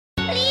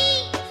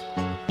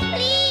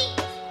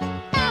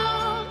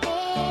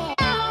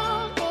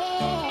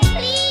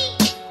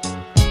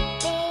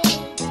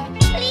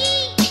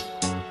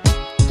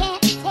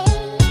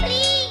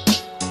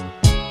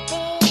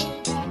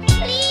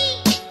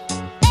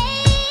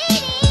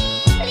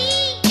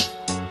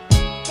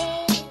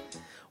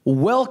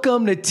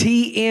Welcome to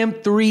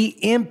TM3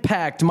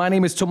 Impact. My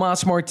name is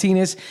Tomas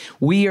Martinez.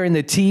 We are in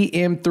the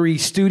TM3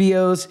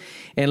 studios.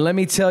 And let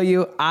me tell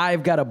you,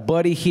 I've got a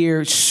buddy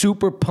here,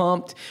 super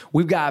pumped.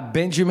 We've got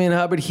Benjamin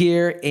Hubbard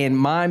here. And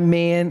my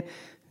man,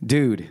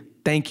 dude,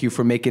 thank you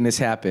for making this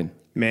happen.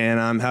 Man,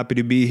 I'm happy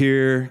to be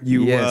here.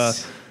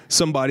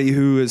 Somebody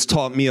who has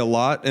taught me a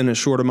lot in a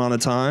short amount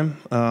of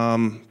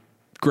time.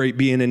 Great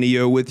being an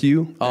EO with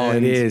you. Oh,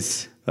 it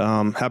is.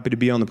 Happy to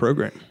be on the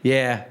program.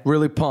 Yeah,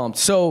 really pumped.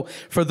 So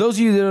for those of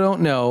you that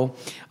don't know,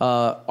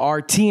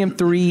 our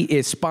TM3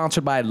 is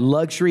sponsored by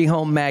Luxury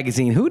Home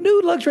Magazine. Who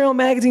knew Luxury Home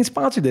Magazine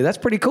sponsored it? That's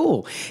pretty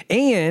cool.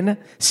 And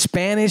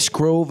Spanish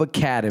Grove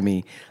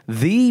Academy,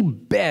 the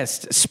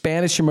best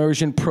Spanish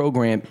immersion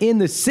program in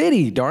the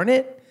city, darn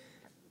it.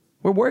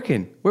 We're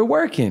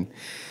working.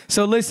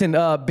 So listen,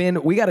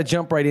 Ben, we got to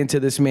jump right into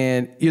this,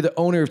 man. You're the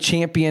owner of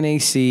Champion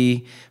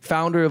AC,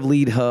 founder of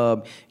Lead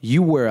Hub.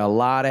 You wear a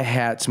lot of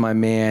hats, my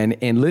man.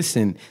 And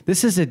listen,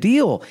 this is a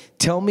deal.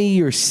 Tell me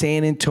your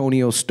San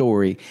Antonio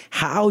story.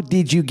 How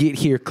did you get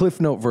here? Cliff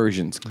Note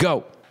versions.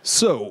 Go.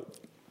 So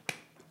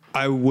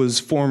I was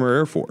former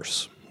Air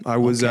Force. I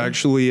was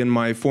actually in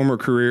my former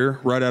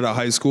career right out of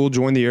high school,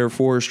 joined the Air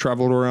Force,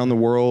 traveled around the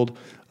world,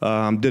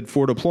 did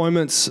 4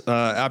 deployments.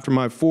 After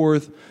my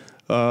 4th,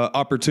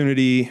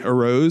 opportunity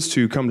arose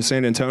to come to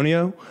San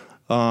Antonio.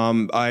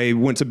 I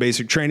went to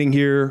basic training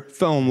here,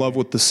 fell in love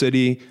with the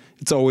city.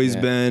 It's always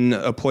been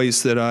a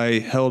place that I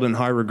held in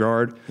high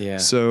regard. Yeah.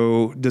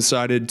 So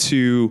decided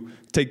to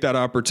take that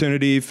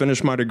opportunity,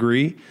 finish my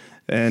degree,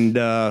 and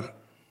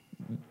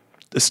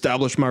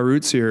establish my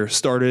roots here.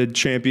 Started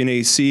Champion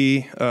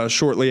AC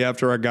shortly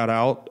after I got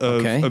out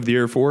of the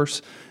Air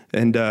Force.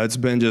 And it's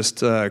been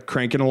just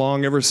cranking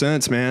along ever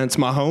since, man. It's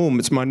my home.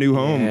 It's my new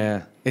home.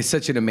 Yeah. It's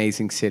such an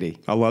amazing city.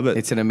 I love it.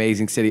 It's an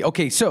amazing city.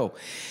 Okay, so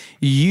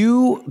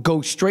you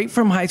go straight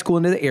from high school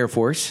into the Air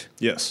Force.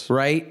 Yes.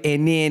 Right?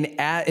 And then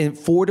in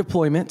 4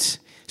 deployments.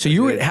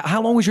 So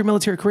how long was your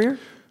military career?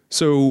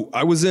 So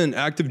I was in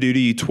active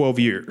duty 12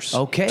 years.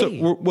 Okay.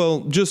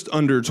 So, just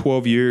under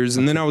 12 years.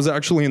 And then I was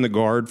actually in the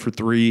Guard for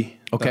 3.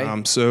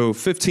 Okay. So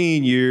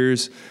 15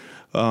 years.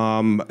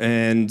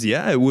 And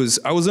yeah, I was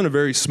in a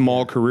very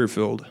small career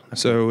field. Okay.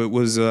 So it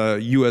was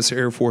U.S.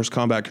 Air Force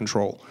Combat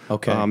Control.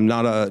 Okay.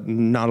 Not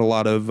a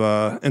lot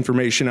of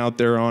information out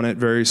there on it.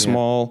 Very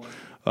small.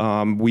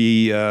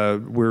 We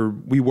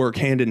work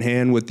hand in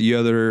hand with the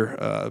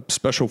other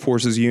Special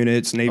Forces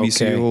units, Navy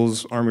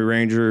SEALs, Army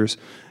Rangers,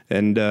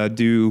 and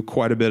do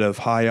quite a bit of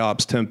high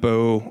ops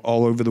tempo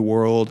all over the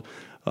world.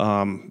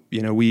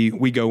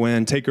 We go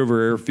in, take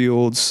over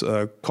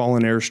airfields, call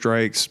in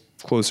airstrikes,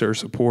 close air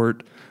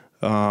support.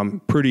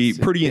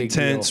 Pretty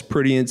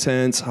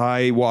intense,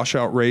 high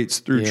washout rates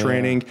through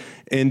training.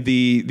 And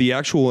the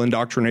actual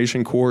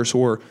indoctrination course,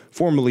 or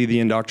formerly the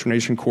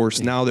indoctrination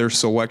course, now there's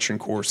selection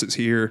courses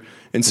here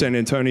in San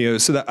Antonio.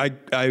 So that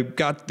I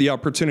got the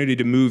opportunity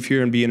to move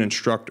here and be an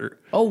instructor.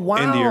 Oh, wow.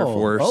 In the Air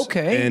Force.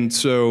 Okay. And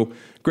so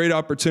great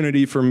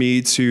opportunity for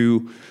me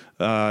to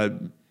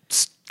kind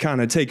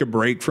of take a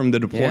break from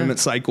the deployment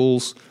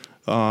cycles.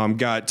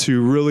 Got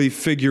to really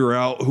figure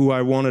out who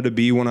I wanted to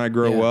be when I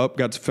grow up.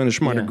 Got to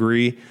finish my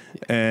degree,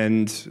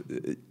 and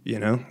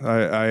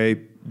I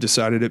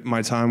decided that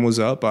my time was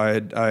up.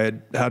 I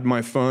had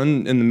my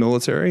fun in the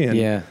military,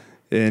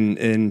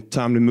 and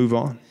time to move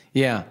on.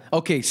 Yeah.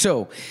 Okay.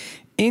 So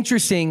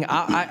interesting.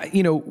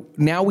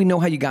 Now we know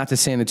how you got to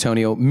San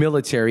Antonio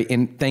military,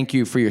 and thank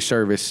you for your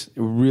service.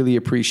 Really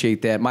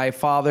appreciate that. My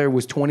father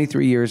was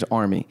 23 years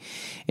Army.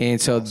 And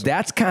so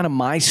that's kind of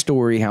my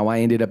story, how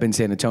I ended up in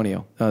San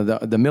Antonio,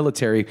 the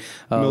military.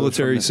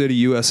 Military City,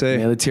 USA.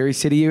 Military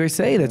City,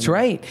 USA. That's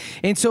right.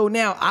 And so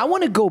now I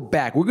want to go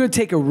back. We're going to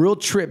take a real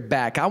trip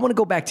back. I want to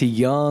go back to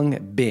young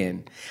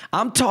Ben.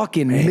 I'm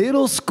talking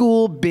middle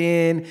school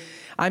Ben.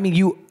 I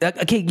mean,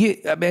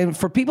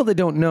 for people that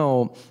don't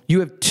know, you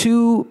have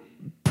 2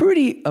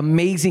 pretty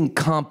amazing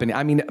company.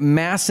 I mean,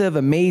 massive,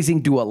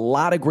 amazing, do a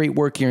lot of great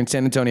work here in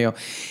San Antonio.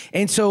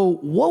 And so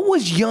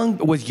was young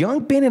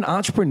Ben an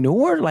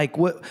entrepreneur? Like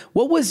what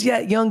was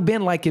that young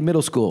Ben like in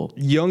middle school?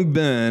 Young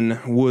Ben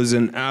was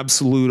an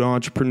absolute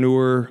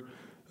entrepreneur.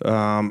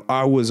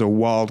 I was a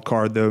wild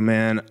card though,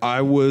 man.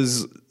 I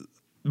was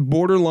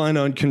borderline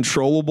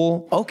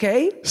uncontrollable.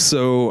 Okay.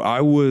 So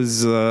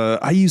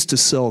I used to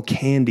sell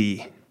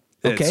candy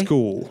at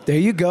school. There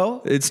you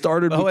go. It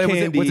started with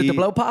candy. Was it the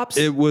blow pops?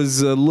 It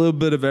was a little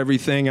bit of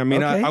everything. I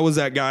mean, I was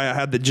that guy. I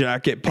had the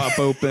jacket pop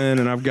open,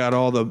 and I've got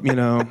all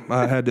the,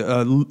 I had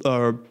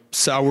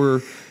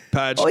Sour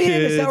Patch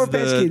Kids, the Sour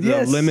Patch Kids,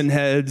 the Lemon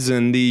Heads,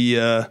 and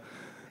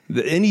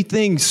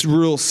anything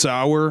real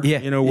sour,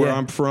 where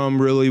I'm from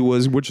really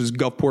which is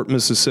Gulfport,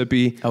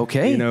 Mississippi.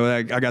 Okay.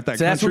 I got that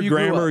country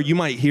grammar. You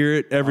might hear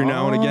it every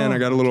now and again. I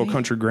got a little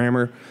country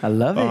grammar. I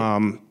love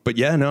it. But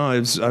yeah, no,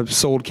 I've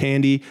sold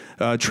candy,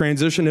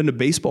 transitioned into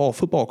baseball,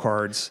 football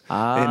cards.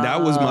 And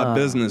that was my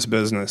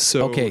business.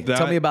 So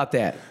tell me about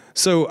that.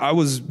 So I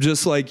was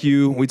just like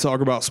you. We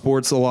talk about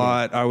sports a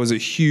lot. I was a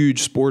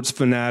huge sports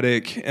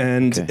fanatic.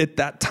 And at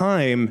that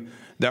time,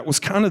 that was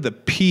kind of the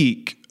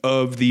peak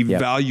of the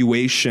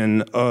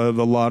valuation of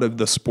a lot of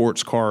the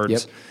sports cards.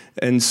 Yep.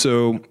 And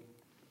so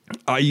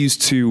I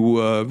used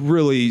to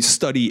really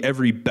study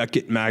every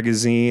Beckett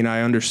magazine.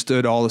 I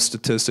understood all the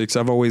statistics.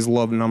 I've always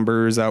loved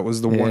numbers. That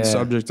was the one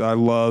subject I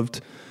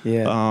loved.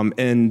 Yeah.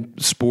 And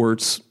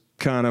sports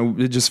kind of,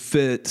 it just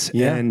fit.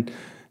 Yeah. And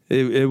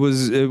it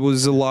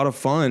was a lot of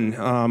fun.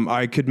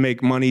 I could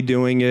make money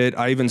doing it.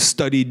 I even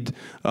studied,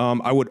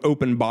 I would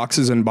open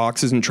boxes and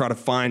boxes and try to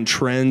find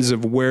trends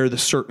of where the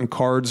certain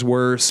cards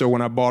were. So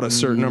when I bought a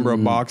certain number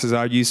of boxes,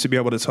 I used to be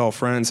able to tell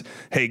friends,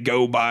 hey,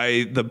 go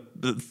buy the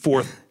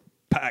fourth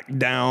pack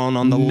down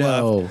on the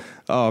left.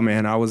 Oh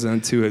man, I was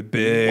into it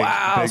big.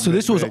 Wow. Big, so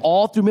this was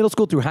all through middle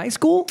school, through high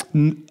school?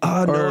 No,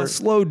 I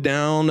slowed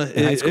down.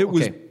 It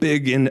was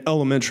big in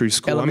elementary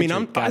school.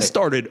 I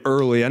started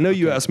early. I know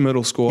you asked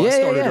middle school. I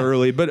started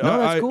early, but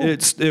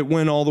it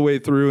went all the way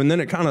through, and then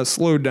it kind of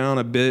slowed down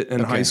a bit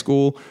in high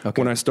school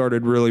when I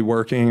started really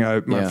working.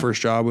 My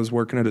first job was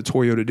working at a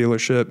Toyota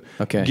dealership,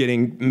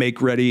 getting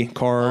make-ready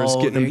cars,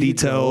 getting them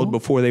detailed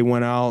before they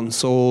went out and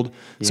sold.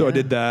 So I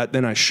did that.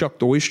 Then I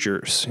shucked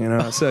oysters.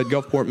 I said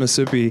Gulfport,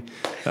 Mississippi.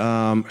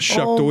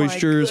 Shucked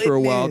oysters for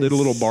a while, did a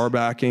little bar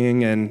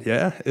backing, and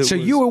So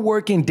you were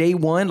working day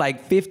one,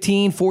 like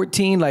 15,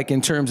 14, like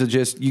in terms of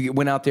just, you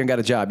went out there and got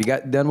a job. You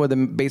got done with the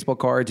baseball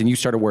cards and you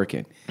started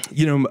working.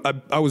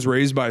 I was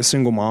raised by a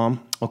single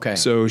mom. Okay.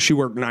 So she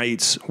worked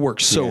nights,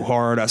 worked so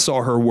hard. I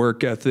saw her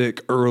work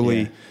ethic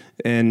early.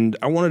 And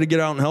I wanted to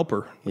get out and help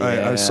her.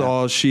 I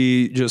saw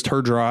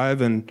her drive,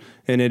 and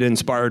it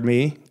inspired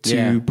me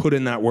to put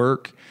in that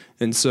work.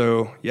 And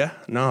so,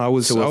 I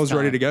was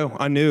ready to go.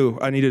 I knew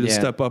I needed to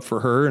step up for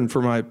her and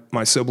for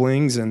my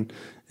siblings and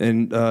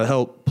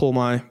help pull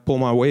my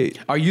weight.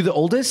 Are you the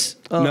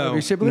oldest of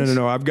your siblings?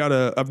 No. I've got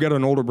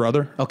an older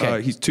brother.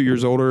 Okay. He's 2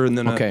 years older, and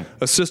then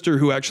a sister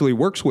who actually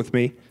works with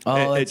me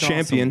at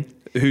Champion,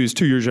 who's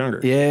 2 years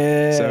younger.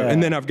 Yeah. So,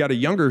 and then I've got a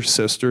younger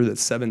sister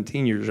that's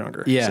 17 years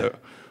younger. Yeah. So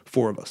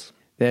 4 of us.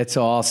 That's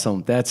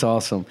awesome.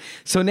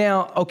 So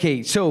now,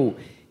 so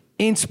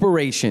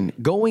inspiration,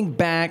 going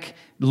back,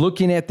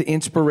 looking at the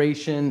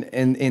inspiration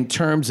and in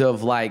terms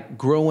of like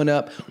growing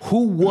up,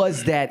 who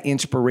was that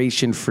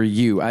inspiration for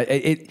you?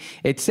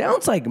 It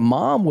sounds like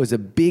mom was a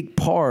big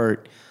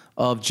part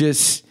of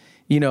just,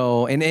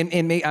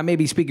 and I may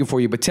be speaking for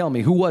you, but tell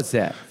me, who was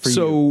that for you?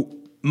 So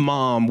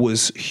mom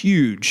was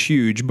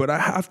huge, but I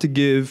have to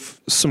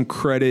give some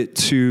credit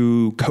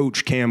to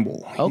Coach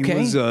Campbell.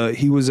 Okay.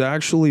 He was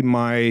actually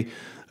my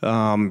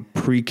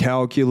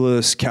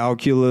pre-calculus,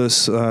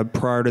 calculus,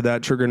 prior to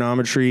that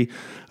trigonometry.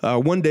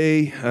 One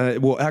day,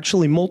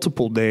 actually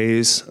multiple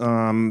days,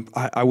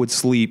 I would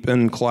sleep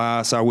in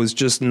class. I was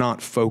just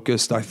not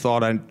focused. I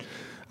thought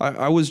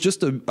I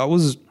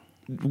was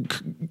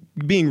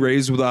being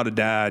raised without a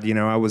dad.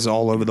 I was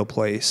all over the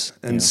place.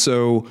 And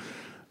so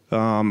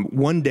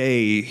one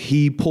day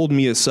he pulled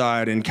me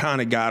aside and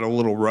kind of got a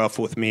little rough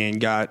with me and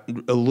got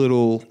a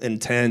little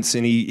intense,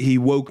 and he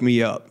woke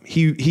me up.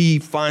 He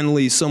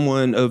finally,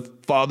 a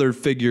father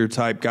figure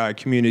type guy,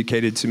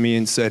 communicated to me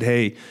and said,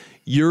 hey,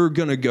 you're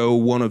going to go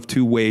one of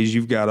two ways.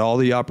 You've got all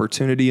the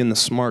opportunity and the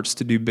smarts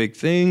to do big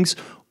things,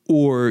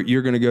 or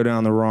you're going to go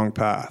down the wrong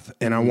path,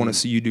 and I want to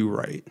see you do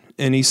right.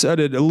 And he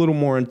said it a little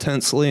more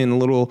intensely and a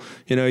little,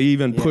 he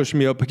even pushed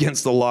me up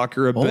against the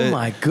locker a bit. Oh,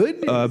 my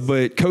goodness.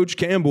 But Coach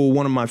Campbell,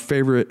 one of my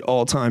favorite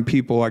all-time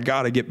people, I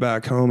got to get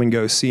back home and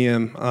go see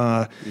him.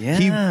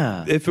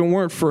 If it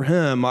weren't for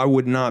him, I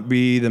would not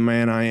be the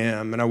man I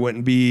am, and I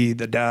wouldn't be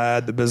the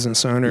dad, the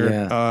business owner.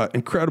 Yeah.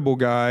 Incredible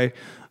guy.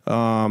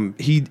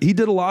 He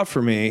did a lot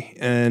for me,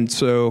 and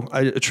so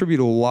I attribute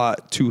a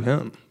lot to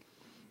him.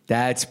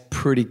 That's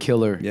pretty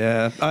killer.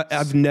 Yeah.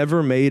 I've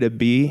never made a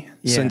B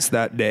since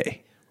that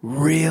day.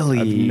 Really?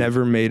 I've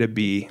never made a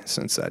B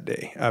since that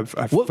day.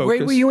 What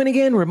grade were you in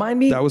again? Remind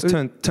me. That was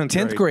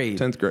 10th grade.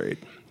 10th grade.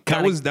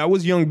 That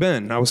was young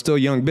Ben. I was still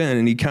young Ben,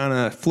 and he kind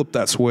of flipped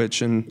that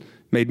switch and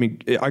made me.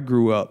 I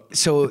grew up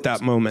at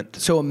that moment.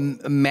 So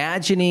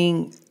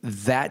imagining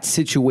that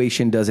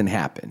situation doesn't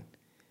happen.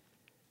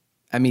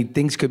 I mean,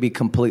 things could be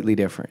completely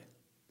different.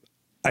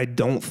 I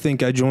don't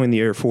think I joined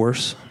the Air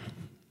Force.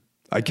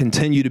 I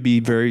continue to be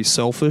very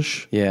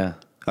selfish. Yeah.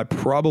 I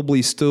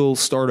probably still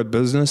start a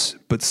business,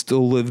 but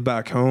still live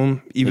back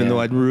home, even though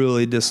I'd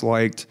really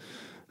disliked.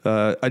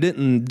 I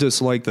didn't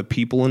dislike the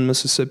people in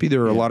Mississippi. There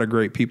were a lot of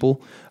great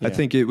people. I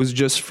think it was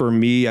just for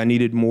me, I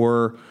needed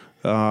more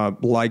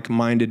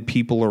like-minded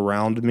people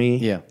around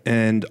me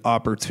and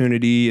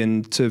opportunity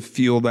and to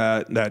feel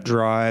that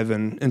drive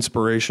and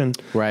inspiration.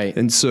 Right.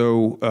 And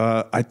so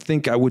I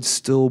think I would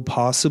still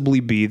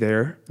possibly be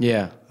there.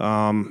 Yeah.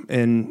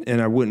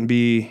 And I wouldn't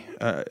be,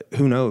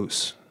 who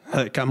knows?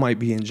 Heck, I might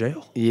be in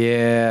jail.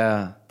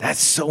 Yeah. That's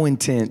so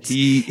intense.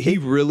 He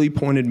really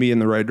pointed me in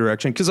the right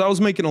direction because I was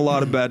making a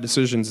lot of bad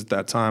decisions at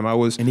that time.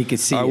 And he could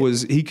see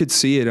it. He could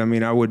see it. I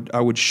mean, I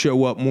would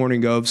show up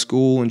morning of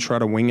school and try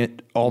to wing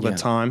it all the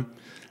time.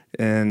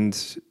 And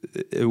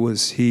it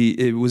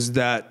was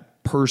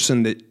that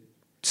person that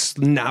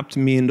snapped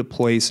me into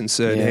place and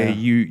said, hey,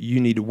 you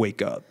need to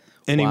wake up.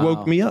 And he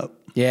woke me up.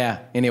 Yeah,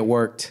 and it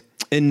worked.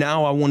 And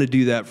now I want to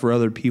do that for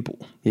other people.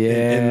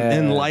 Yeah.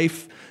 In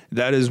life,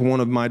 that is one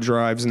of my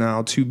drives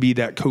now, to be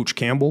that Coach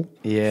Campbell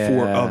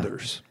for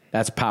others.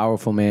 That's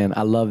powerful, man.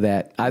 I love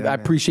that. I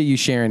appreciate you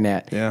sharing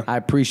that. Yeah. I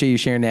appreciate you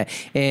sharing that.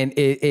 And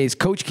is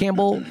Coach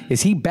Campbell,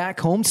 is he back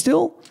home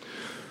still?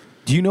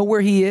 Do you know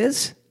where he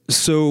is?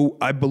 So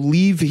I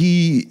believe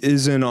he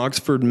is in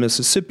Oxford,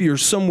 Mississippi, or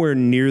somewhere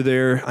near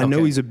there. I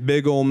know he's a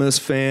big Ole Miss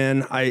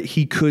fan.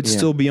 He could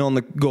still be on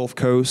the Gulf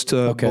Coast,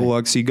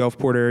 Biloxi,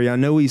 Gulfport area. I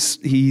know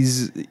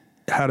he's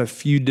had a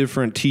few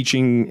different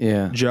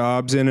teaching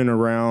jobs in and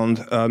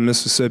around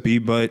Mississippi,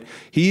 but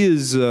he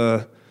is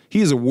a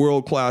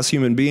world-class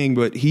human being,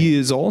 but he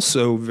is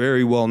also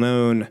very well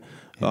known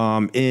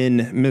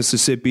in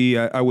Mississippi.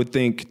 I would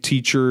think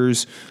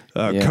teachers,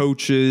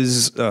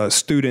 coaches,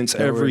 students,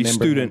 every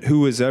student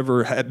who has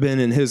ever been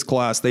in his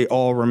class, they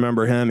all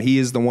remember him. He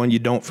is the one you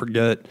don't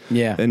forget.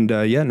 Yeah. And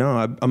I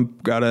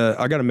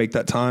gotta make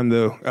that time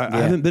though.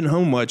 I haven't been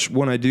home much.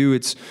 When I do,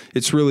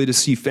 it's really to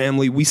see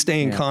family. We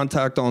stay in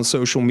contact on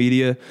social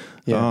media.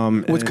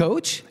 With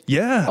Coach?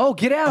 Yeah. Oh,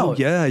 get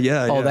out. Oh,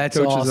 yeah. Oh, that's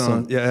Coach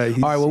awesome. Yeah.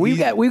 All right. Well, we've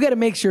got to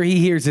make sure he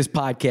hears this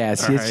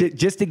podcast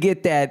just to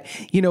get that,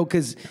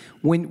 because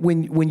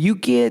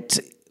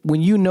when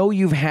you know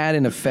you've had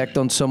an effect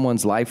on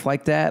someone's life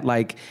like that,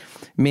 like,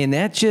 man,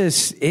 that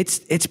just,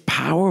 it's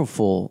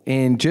powerful.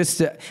 And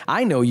just,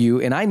 I know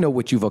you and I know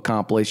what you've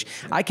accomplished.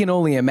 I can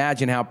only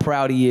imagine how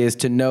proud he is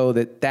to know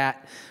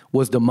that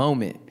was the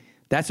moment.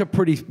 That's a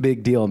pretty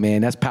big deal,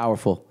 man. That's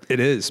powerful. It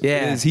is.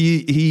 Yeah. It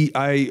is.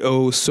 I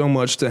owe so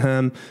much to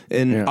him.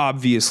 And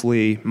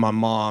obviously my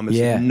mom is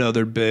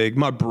another big,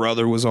 my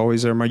brother was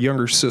always there. My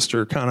younger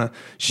sister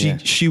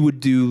she would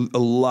do a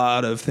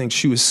lot of things.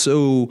 She was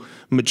so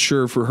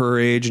mature for her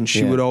age, and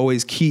she would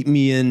always keep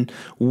me in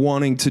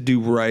wanting to do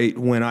right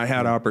when I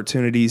had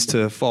opportunities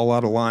to fall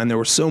out of line. There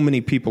were so many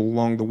people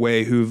along the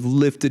way who've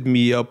lifted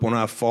me up when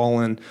I've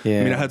fallen. I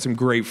mean, I had some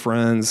great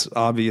friends,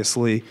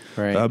 obviously,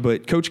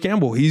 but Coach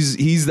Campbell,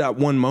 he's that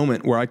one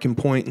moment where I can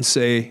point and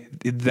say,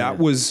 that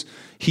was,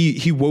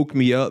 he woke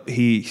me up.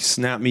 He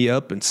snapped me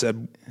up and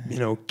said,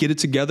 get it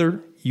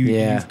together.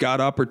 You've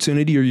got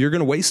opportunity or you're going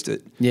to waste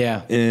it.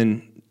 Yeah.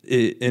 And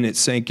it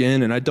sank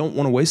in, and I don't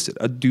want to waste it.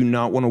 I do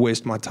not want to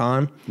waste my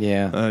time.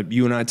 Yeah.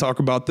 You and I talk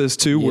about this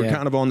too. We're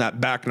kind of on that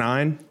back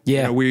nine.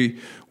 Yeah. We've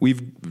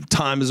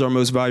time is our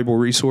most valuable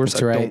resource.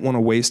 I don't want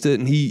to waste it.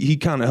 And he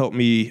kind of helped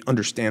me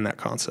understand that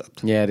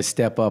concept. Yeah. To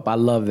step up. I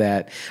love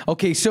that.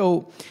 Okay.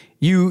 So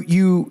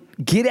you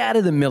get out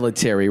of the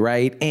military,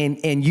 right?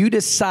 And you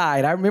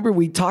decide, I remember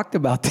we talked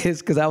about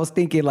this because I was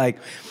thinking, like,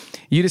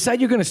 you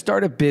decide you're going to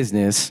start a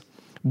business,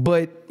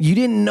 but you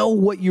didn't know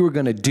what you were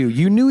going to do.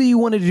 You knew you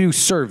wanted to do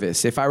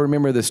service, if I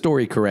remember the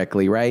story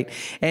correctly, right?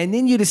 And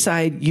then you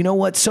decide, you know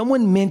what?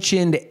 Someone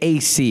mentioned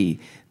AC.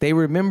 They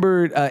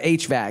remembered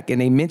HVAC, and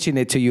they mentioned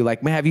it to you.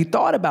 Like, man, have you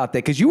thought about that?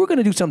 Because you were going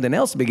to do something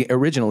else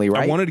originally,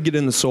 right? I wanted to get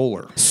into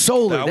solar.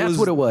 Solar, that's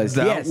what it was.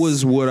 That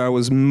was what I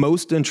was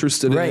most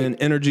interested in,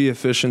 energy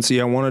efficiency.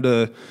 I wanted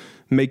to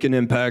make an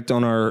impact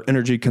on our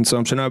energy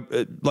consumption.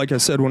 Like I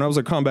said, when I was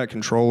a combat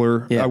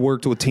controller, I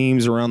worked with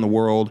teams around the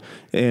world,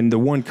 and the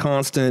one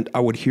constant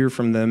I would hear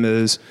from them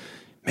is,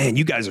 man,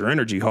 you guys are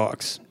energy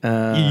hawks.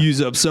 You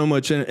use up so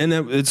much, and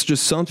it's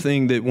just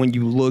something that when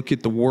you look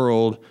at the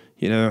world,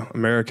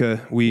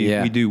 America,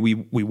 we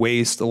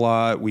waste a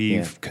lot,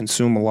 we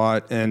consume a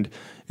lot, and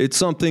it's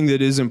something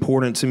that is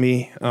important to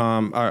me.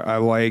 I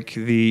like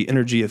the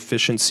energy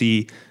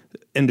efficiency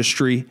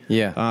industry,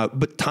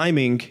 but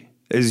timing,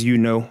 as you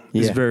know,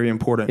 is very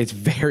important. It's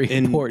very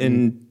important.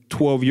 And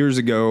 12 years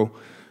ago,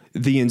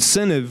 the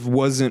incentive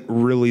wasn't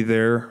really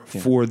there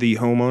for the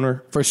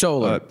homeowner. For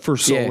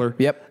solar.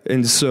 Yeah. Yep.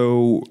 And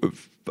so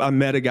I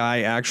met a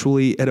guy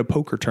actually at a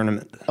poker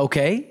tournament.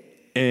 Okay.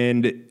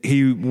 And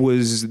he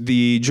was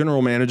the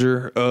general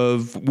manager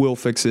of Will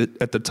Fix It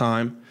at the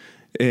time.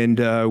 And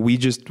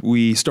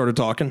we started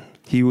talking.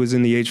 He was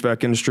in the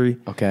HVAC industry.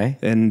 Okay.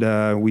 And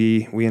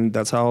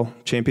that's how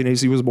Champion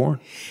AC was born.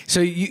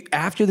 So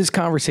after this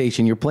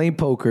conversation, you're playing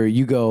poker,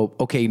 you go,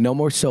 okay, no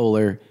more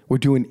solar. We're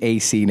doing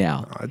AC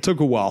now. It took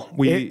a while.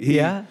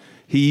 It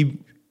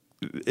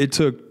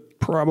took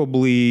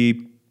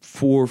probably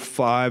 4 or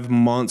 5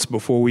 months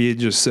before we had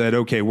just said,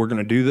 okay, we're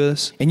going to do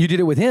this. And you did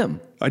it with him?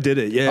 I did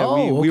it. Yeah.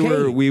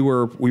 We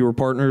were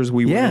partners.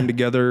 We went in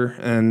together,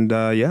 and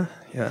yeah.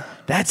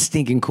 That's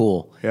stinking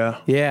cool.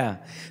 Yeah. Yeah.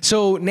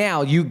 So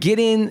now you get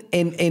in,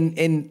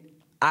 and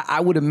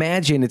I would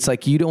imagine it's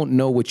like you don't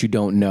know what you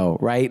don't know,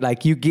 right?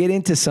 Like you get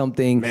into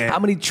something. Man. How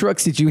many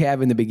trucks did you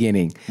have in the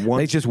beginning?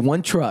 It's just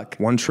one truck.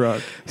 One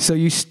truck. So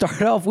you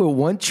start off with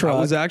one truck. I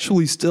was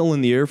actually still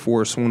in the Air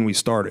Force when we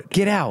started.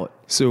 Get out.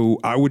 So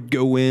I would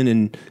go in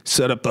and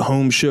set up the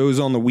home shows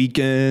on the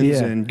weekends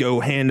and go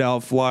hand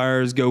out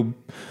flyers, go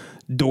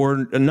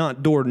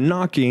not door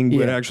knocking,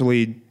 but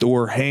actually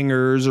door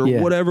hangers or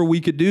whatever we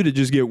could do to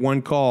just get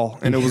one call.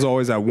 And it was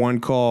always that one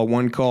call,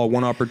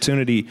 one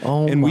opportunity.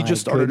 And we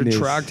just started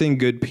attracting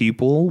good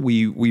people.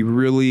 We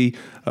really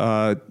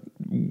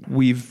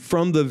we've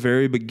from the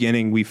very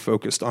beginning, we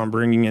focused on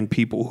bringing in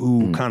people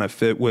who kind of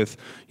fit with,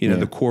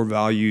 the core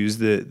values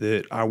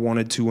that I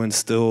wanted to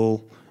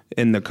instill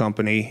in the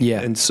company.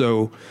 Yeah. And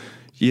so,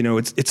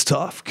 it's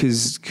tough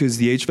because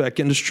the HVAC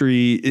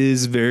industry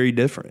is very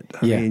different.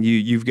 I mean,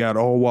 you've got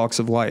all walks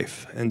of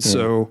life. And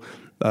so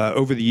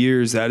over the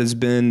years, that has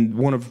been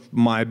one of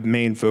my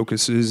main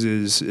focuses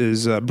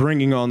is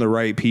bringing on the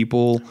right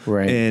people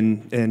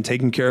and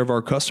taking care of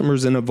our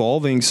customers and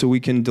evolving so we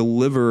can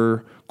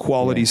deliver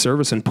quality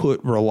service and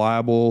put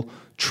reliable,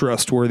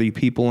 trustworthy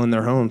people in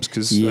their homes,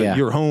 because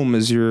your home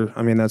is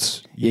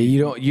that's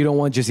you don't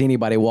want just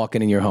anybody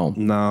walking in your home.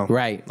 No.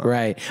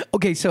 Right.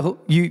 Okay, so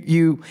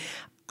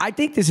I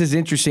think this is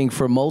interesting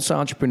for most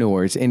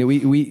entrepreneurs, and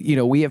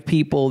we have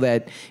people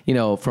that,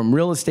 from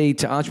real estate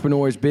to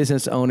entrepreneurs,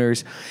 business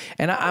owners,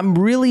 and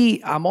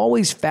I'm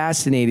always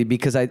fascinated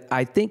because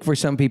I think for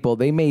some people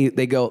they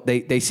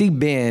see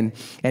Ben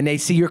and they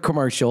see your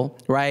commercial,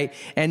 right?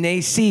 And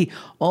they see,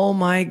 oh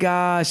my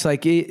gosh,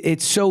 like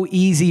it's so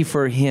easy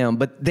for him,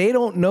 but they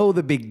don't know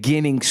the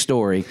beginning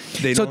story.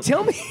 So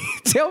tell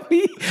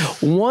me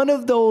one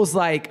of those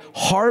like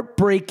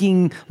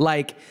heartbreaking,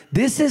 like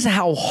this is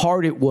how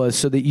hard it was,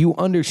 so that you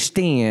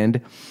understand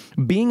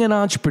being an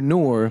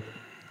entrepreneur.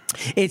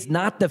 It's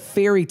not the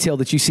fairy tale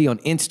that you see on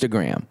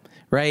Instagram,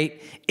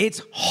 right?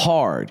 It's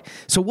hard.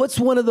 So what's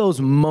one of those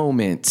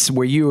moments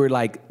where you were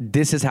like,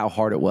 this is how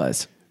hard it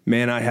was?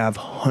 Man, I have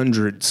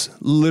hundreds.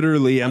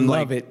 Literally, I'm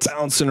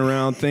bouncing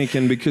around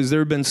thinking, because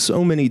there have been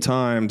so many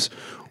times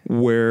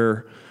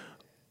where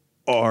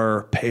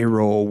our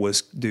payroll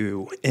was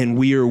due and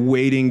we are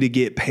waiting to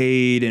get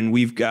paid, and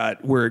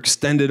we're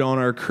extended on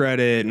our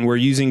credit, and we're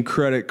using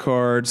credit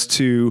cards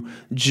to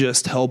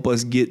just help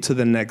us get to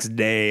the next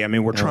day. I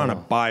mean, we're trying to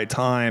buy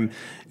time,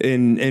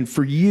 and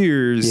for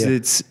years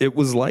it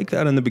was like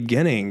that in the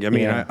beginning. I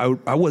mean,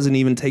 I wasn't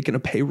even taking a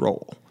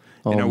payroll.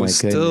 And I was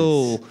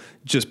still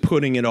just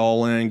putting it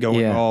all in,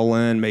 going all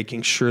in,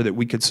 making sure that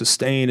we could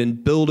sustain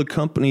and build a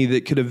company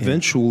that could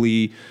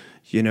eventually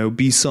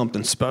be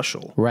something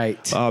special.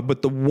 Right.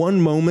 But the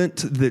one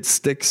moment that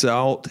sticks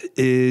out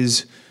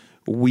is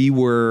we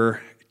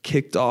were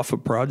kicked off a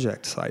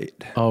project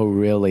site. Oh,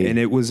 really? And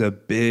it was a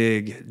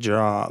big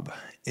job.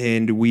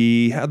 And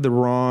we had the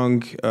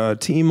wrong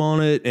team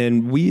on it,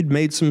 and we had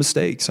made some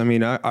mistakes. I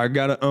mean, I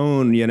got to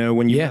own,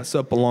 when you mess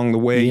up along the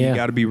way, you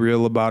got to be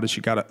real about it.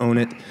 You got to own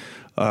it.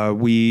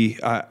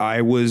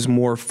 I was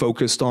more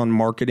focused on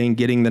marketing,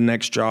 getting the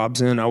next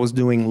jobs in. I was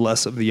doing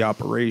less of the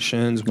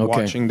operations,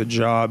 watching the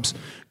jobs,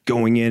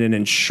 going in and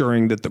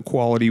ensuring that the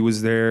quality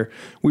was there.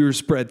 We were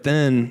spread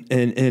thin,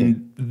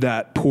 and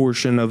that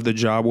portion of the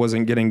job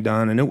wasn't getting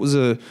done. And it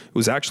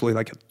was actually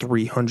like a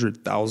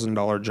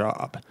 $300,000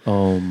 job.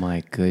 Oh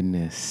my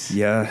goodness.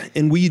 Yeah.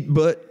 And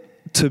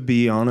but to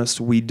be honest,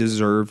 we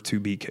deserved to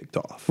be kicked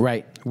off.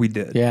 Right. We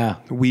did. Yeah.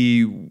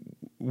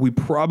 We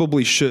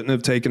probably shouldn't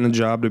have taken the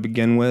job to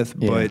begin with,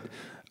 but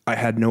I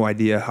had no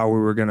idea how we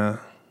were going to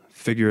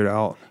figure it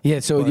out. Yeah,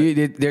 so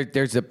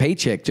there's a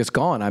paycheck just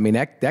gone. I mean,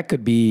 that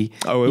could be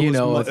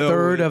a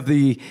third of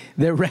the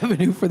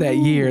revenue for that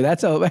year.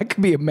 That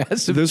could be a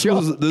massive. This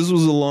was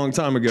a long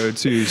time ago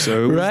too.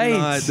 So it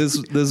was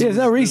it's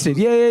not recent.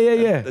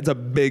 Yeah. It's a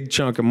big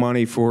chunk of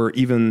money for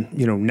even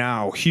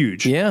now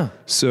huge. Yeah.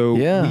 So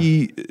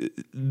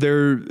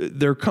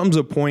there comes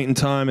a point in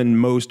time in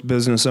most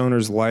business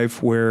owners'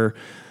 life where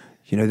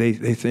they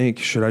think,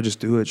 should I just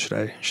do it? Should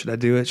I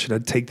do it? Should I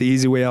take the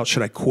easy way out?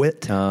 Should I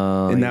quit?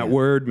 That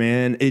word,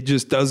 man, it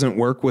just doesn't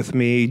work with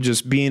me.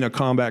 Just being a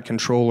combat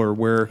controller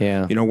where,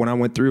 when I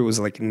went through, it was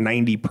like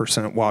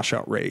 90%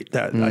 washout rate.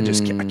 That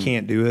I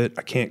can't do it.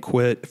 I can't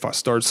quit. If I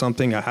start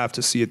something, I have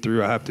to see it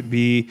through. I have to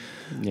be,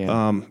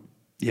 I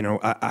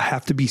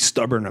have to be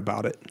stubborn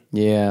about it.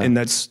 Yeah. And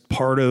that's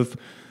part of,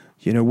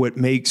 what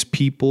makes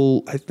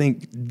people, I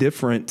think,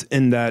 different,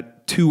 in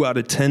that 2 out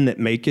of 10 that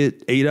make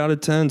it, 8 out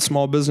of 10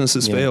 small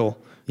businesses fail.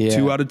 Yeah.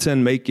 2 out of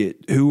 10 make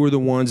it. Who are the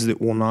ones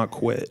that will not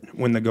quit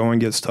when the going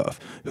gets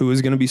tough? Who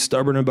is going to be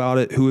stubborn about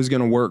it? Who is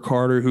going to work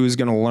harder? Who is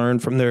going to learn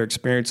from their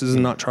experiences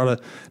and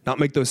not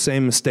make those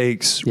same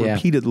mistakes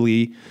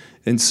repeatedly?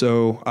 And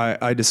so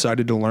I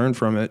decided to learn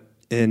from it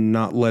and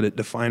not let it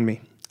define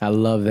me. I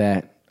love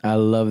that.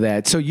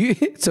 So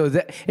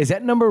is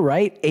that number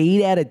right?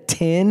 8 out of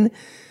 10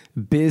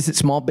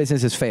 small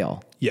businesses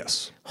fail.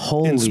 Yes.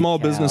 Holy and small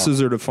cow.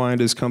 businesses are defined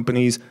as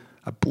companies,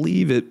 I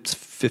believe it's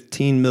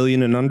 15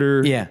 million and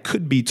under. Yeah.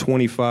 Could be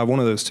 25, one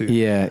of those two.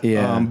 Yeah.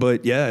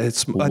 But I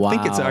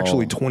think it's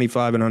actually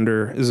 25 and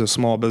under is a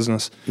small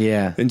business.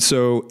 Yeah. And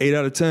so 8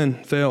 out of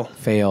 10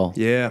 fail.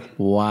 Yeah.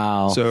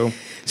 Wow.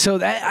 So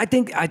that, I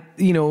think,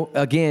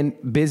 again,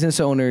 business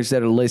owners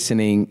that are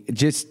listening,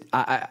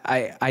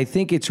 I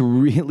think it's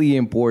really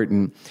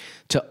important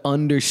to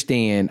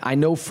understand. I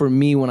know for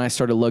me, when I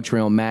started Luxury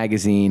Home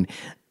Magazine,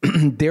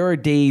 there are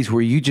days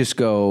where you just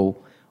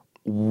go,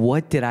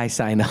 what did I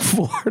sign up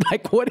for?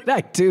 Like, what did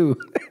I do?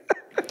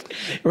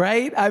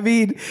 Right? I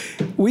mean,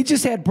 we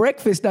just had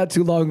breakfast not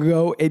too long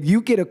ago, and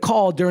you get a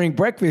call during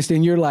breakfast,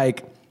 and you're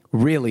like,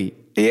 really?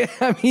 Yeah,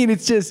 I mean,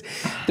 it's just,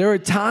 there are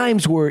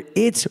times where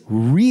it's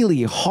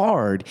really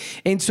hard.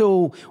 And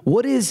so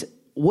what is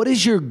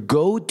your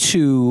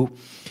go-to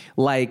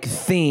like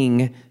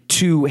thing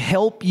to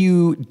help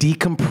you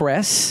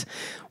decompress?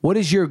 What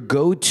is your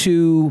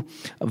go-to,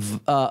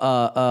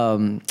 I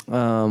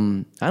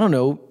don't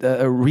know,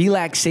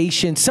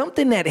 relaxation,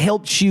 something that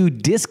helps you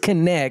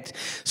disconnect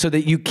so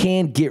that you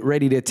can get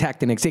ready to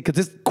attack the next day?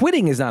 Because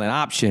quitting is not an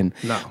option.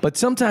 No. But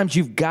sometimes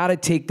you've got to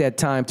take that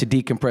time to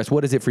decompress.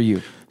 What is it for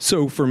you?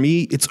 So for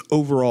me, it's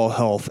overall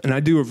health, and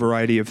I do a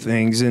variety of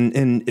things.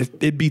 And if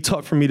it'd be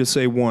tough for me to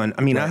say one.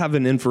 I mean, I have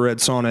an infrared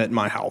sauna at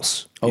my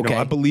house. You know,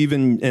 I believe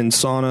in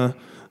sauna.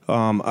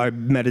 I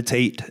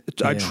meditate.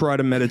 Yeah. I try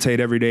to meditate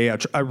every day.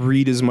 I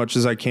read as much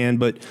as I can.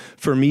 But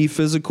for me,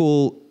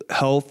 physical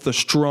health, the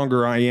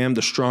stronger I am,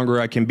 the stronger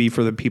I can be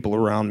for the people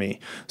around me.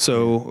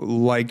 So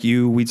like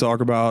you, we talk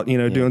about,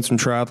 doing some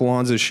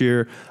triathlons this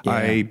year.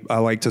 Yeah. I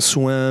like to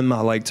swim. I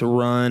like to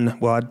run.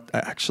 Well, I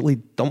actually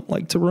don't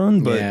like to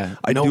run, but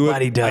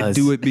Nobody does. I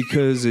do it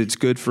because it's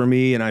good for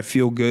me and I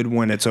feel good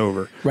when it's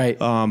over. Right.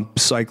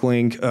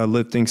 Cycling,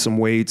 lifting some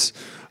weights.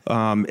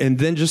 And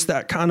then just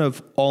that kind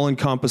of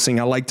all-encompassing.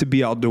 I like to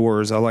be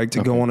outdoors. I like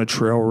to go on a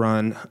trail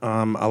run.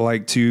 I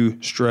like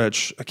to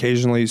stretch,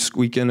 occasionally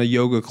squeak in a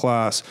yoga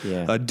class,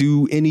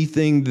 do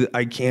anything that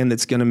I can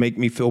that's going to make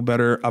me feel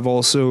better. I've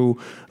also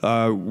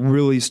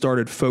really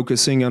started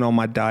focusing in on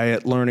my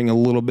diet, learning a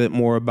little bit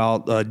more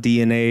about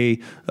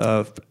DNA,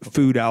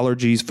 food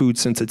allergies, food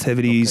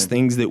sensitivities,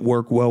 things that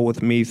work well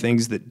with me,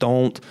 things that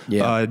don't.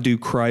 Do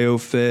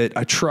CryoFit.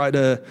 I try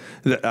to,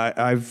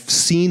 I've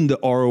seen the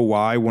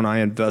ROI when I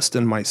invest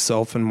in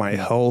myself and my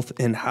health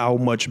and how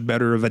much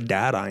better of a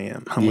dad I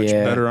am, how much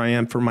better I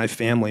am for my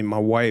family, my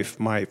wife,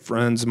 my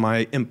friends,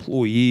 my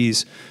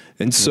employees.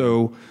 And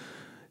so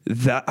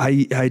that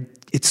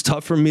it's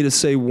tough for me to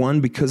say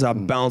one because I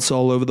bounce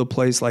all over the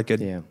place like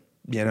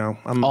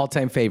I'm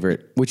all-time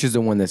favorite. Which is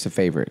the one that's a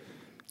favorite,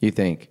 you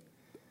think?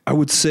 I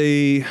would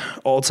say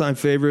all-time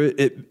favorite.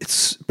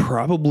 It's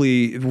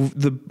probably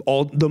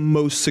the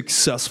most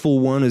successful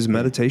one is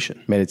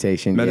meditation.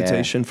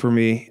 Meditation for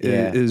me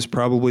is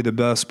probably the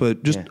best.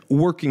 But just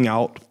working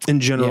out in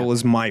general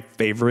is my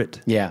favorite.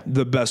 Yeah,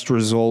 the best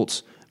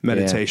results.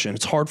 Meditation.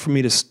 It's hard for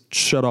me to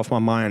shut off my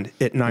mind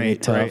at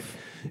night. Right.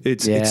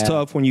 It's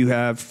tough when you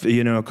have,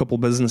 a couple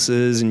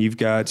businesses and you've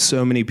got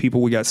so many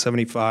people. We got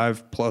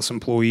 75 plus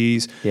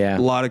employees. Yeah. A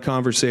lot of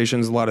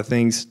conversations, a lot of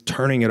things.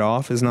 Turning it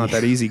off is not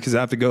that easy because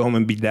I have to go home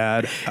and be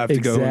dad. I have to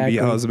go home and be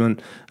a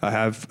husband. I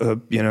have,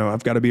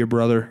 I've got to be a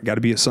brother, got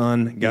to be a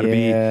son, got to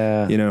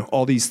be,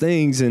 all these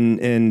things.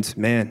 And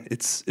man,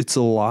 it's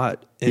a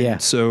lot.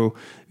 And so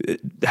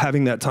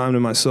having that time to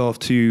myself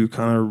to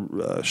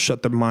kind of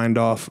shut the mind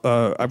off.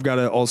 I've got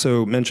to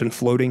also mention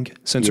floating,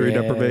 sensory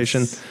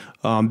deprivation.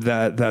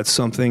 That's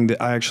something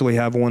that I actually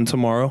have one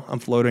tomorrow. I'm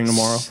floating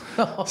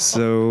tomorrow.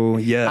 So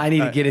I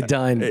need to get it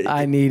done.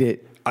 I need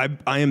it.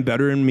 I am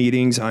better in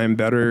meetings. I am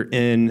better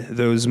in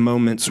those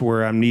moments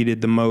where I'm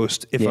needed the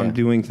most if I'm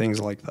doing things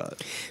like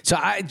that. So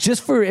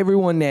just for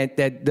everyone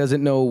that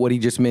doesn't know what he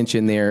just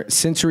mentioned there,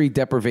 sensory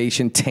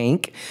deprivation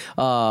tank,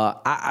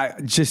 I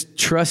just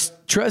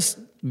trust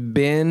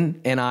Ben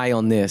and I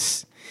on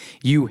this.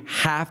 You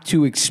have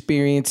to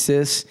experience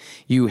this.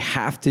 You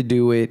have to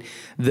do it.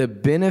 The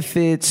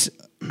benefits,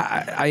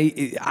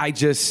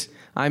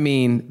 I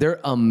mean, they're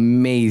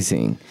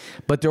amazing,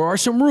 but there are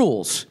some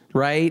rules,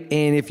 right?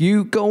 And if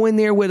you go in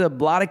there with a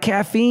lot of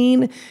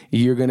caffeine,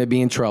 you're going to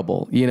be in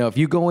trouble. If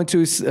you go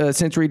into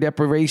sensory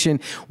deprivation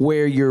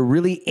where you're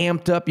really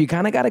amped up, you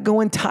kind of got to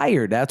go in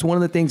tired. That's one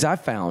of the things I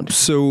found.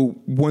 So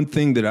one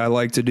thing that I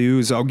like to do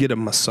is I'll get a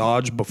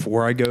massage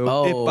before I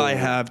go if I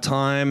have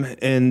time.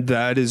 And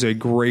that is a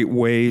great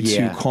way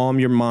to calm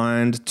your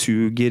mind,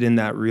 to get in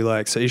that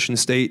relaxation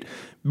state.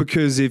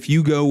 Because if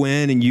you go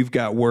in and you've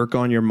got work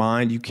on your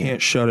mind, you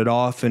can't shut it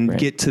off and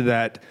get to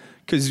that.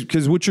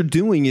 Because what you're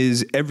doing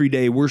is every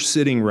day we're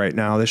sitting right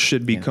now. This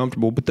should be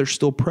comfortable, but there's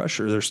still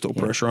pressure. There's still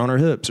pressure on our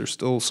hips. There's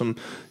still some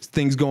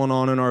things going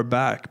on in our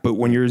back. But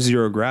when you're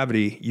zero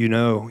gravity,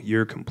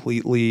 you're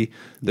completely,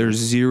 there's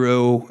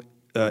zero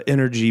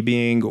energy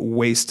being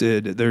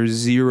wasted. There's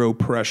zero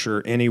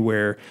pressure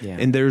anywhere. Yeah.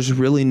 And there's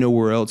really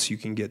nowhere else you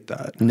can get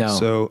that. No.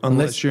 So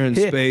unless you're in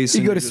space.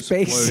 You go to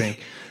space. Floating.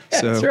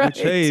 So, right.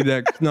 Hey,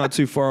 that's not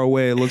too far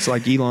away. It looks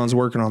like Elon's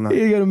working on that.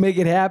 You're going to make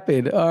it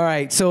happen. All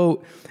right.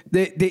 So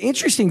the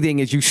interesting thing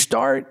is you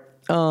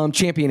start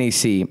Champion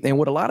AC, and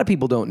what a lot of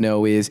people don't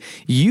know is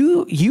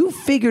you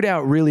figured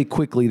out really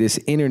quickly this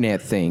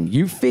internet thing.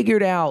 You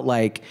figured out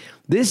like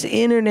this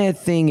internet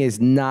thing is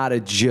not a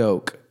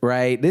joke,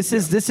 right? This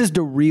is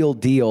the real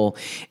deal.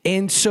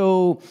 And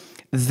so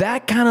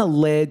that kind of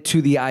led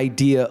to the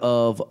idea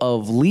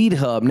of Lead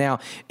Hub. Now,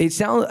 it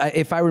sounds,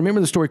 if I remember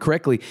the story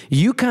correctly,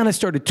 you kind of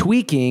started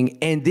tweaking,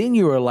 and then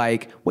you were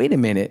like, wait a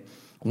minute.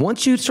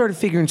 Once you started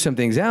figuring some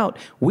things out,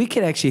 we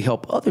could actually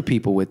help other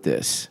people with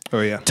this.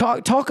 Oh, yeah.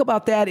 Talk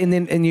about that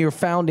and your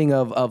founding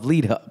of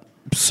Lead Hub.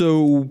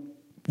 So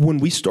when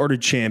we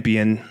started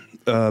Champion,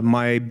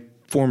 my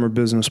former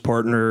business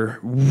partner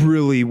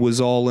really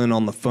was all in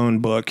on the phone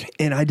book,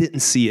 and I didn't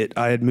see it.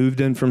 I had moved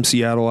in from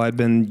Seattle. I'd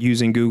been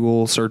using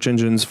Google search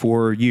engines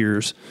for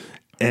years,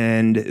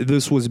 and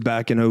this was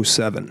back in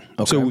 2007.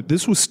 Okay. So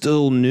this was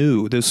still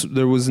new.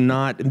 There was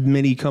not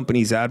many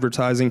companies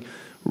advertising.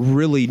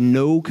 Really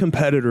no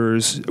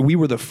competitors. We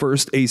were the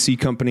first AC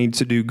company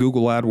to do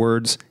Google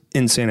AdWords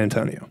in San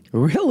Antonio.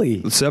 Really?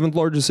 The 7th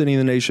largest city in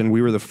the nation.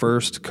 We were the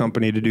first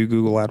company to do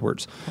Google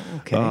AdWords.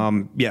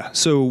 Okay. Yeah.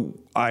 So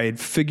I had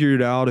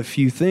figured out a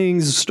few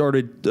things,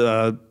 started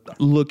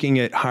looking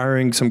at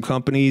hiring some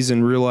companies,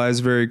 and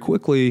realized very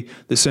quickly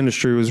this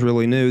industry was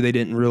really new. They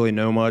didn't really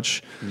know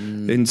much.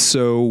 And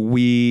so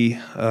we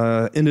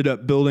ended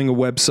up building a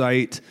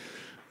website,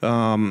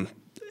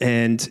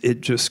 and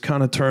it just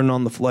kind of turned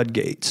on the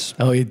floodgates.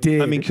 Oh, it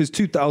did? I mean, because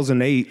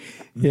 2008,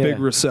 big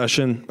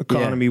recession,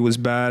 economy was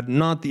bad.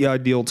 Not the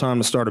ideal time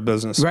to start a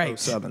business in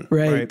 2007.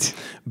 Right.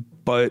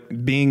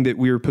 But being that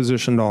we were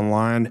positioned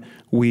online,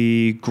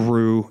 we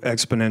grew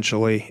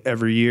exponentially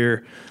every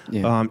year.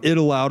 Yeah. It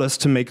allowed us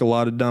to make a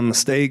lot of dumb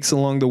mistakes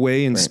along the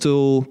way and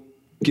still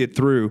get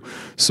through.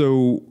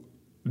 So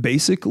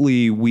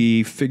basically,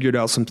 we figured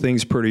out some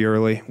things pretty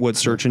early, what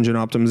search engine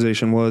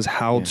optimization was,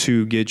 how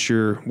to get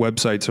your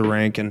website to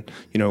rank. And,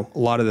 you know, a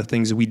lot of the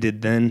things that we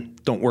did then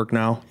don't work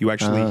now. You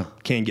actually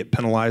can get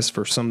penalized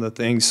for some of the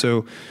things.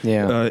 So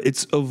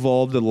it's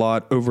evolved a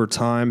lot over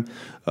time.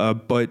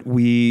 But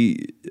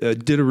we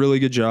did a really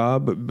good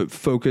job, but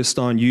focused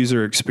on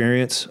user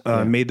experience,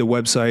 made the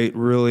website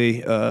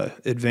really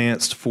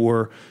advanced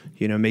for,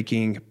 you know,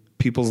 making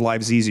people's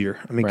lives easier.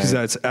 I mean, because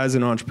that's, as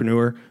an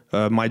entrepreneur,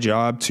 my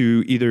job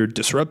to either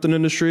disrupt an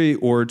industry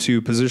or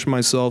to position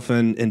myself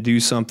and do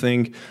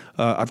something.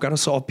 I've got to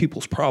solve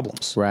people's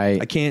problems.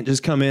 Right. I can't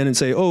just come in and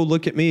say, oh,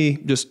 look at me,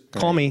 just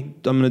call me.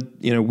 I'm going to,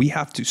 you know, we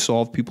have to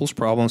solve people's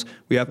problems.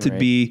 We have to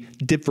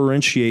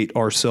differentiate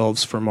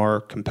ourselves from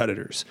our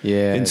competitors.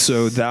 Yeah. And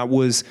so that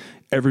was,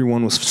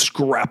 everyone was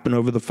scrapping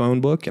over the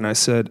phone book. And I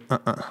said,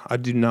 I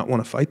do not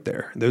want to fight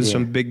there. There's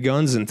some big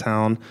guns in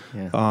town.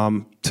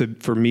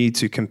 For me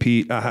to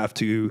compete, I have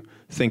to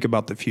think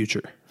about the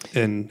future.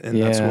 And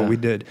that's what we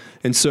did.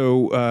 And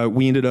so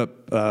we ended up,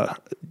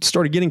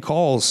 started getting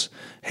calls.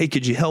 Hey,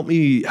 could you help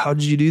me? How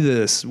did you do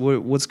this?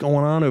 What's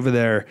going on over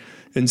there?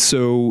 And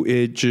so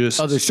it just...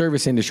 Other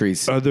service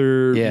industries. Buddy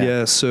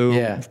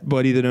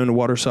that owned a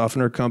water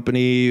softener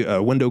company,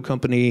 a window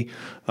company,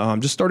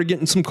 just started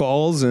getting some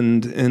calls,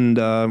 and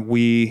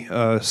we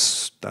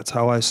that's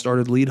how I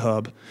started Lead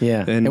Hub.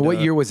 Yeah. And what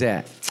year was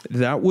that?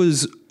 That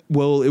was,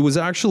 well, it was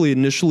actually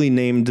initially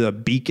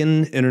named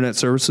Beacon Internet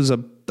Services.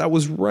 That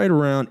was right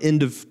around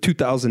end of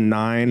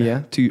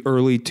 2009 to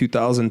early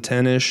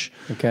 2010-ish.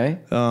 Okay.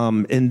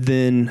 And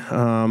then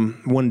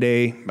one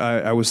day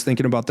I was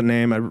thinking about the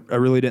name. I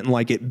really didn't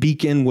like it.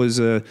 Beacon was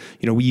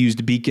we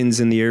used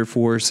beacons in the Air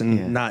Force,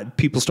 and not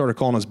people started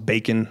calling us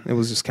bacon. It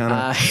was just kind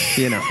of,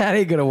 that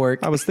ain't gonna work.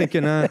 I was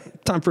thinking,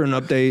 time for an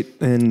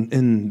update,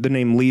 and the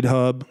name Lead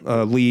Hub,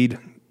 lead.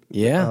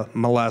 Yeah.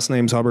 My last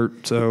name's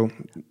Hubbard, so.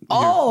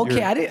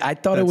 Okay. I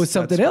thought it was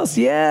something else.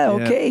 Yeah.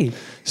 Okay.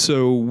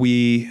 So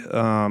we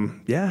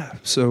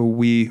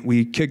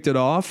kicked it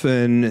off,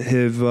 and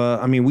have,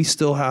 we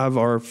still have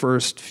our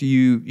first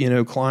few,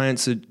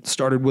 clients that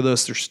started with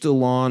us. They're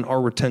still on.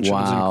 Our retention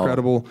is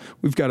incredible.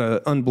 We've got an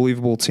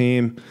unbelievable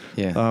team.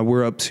 Yeah.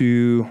 We're up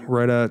to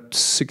right at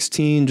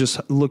 16, just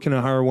looking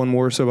to hire one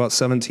more. So about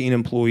 17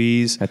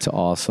 employees. That's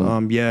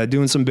awesome.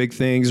 Doing some big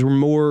things. We're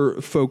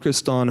more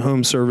focused on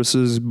home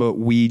services, but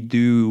we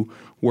do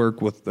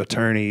work with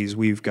attorneys.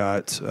 We've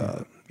got,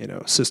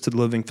 assisted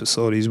living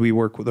facilities. We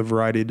work with a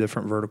variety of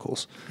different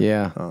verticals.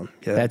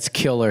 That's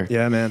killer.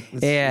 Yeah, man.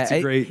 It's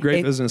a great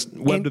business.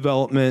 Web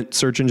development,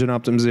 search engine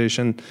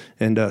optimization,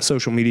 and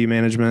social media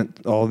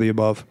management, all of the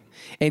above.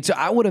 And so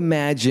I would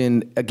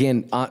imagine,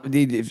 again,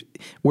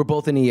 we're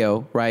both an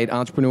EO, right?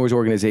 Entrepreneurs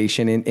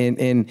Organization.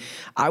 And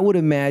I would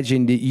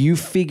imagine that you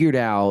figured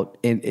out,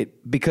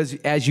 because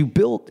as you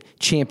built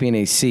Champion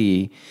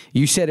AC,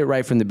 you said it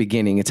right from the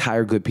beginning, it's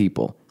hire good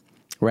people,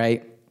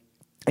 right?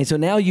 And so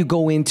now you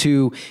go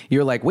into,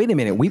 you're like, wait a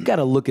minute, we've got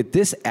to look at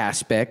this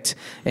aspect,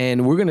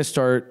 and we're going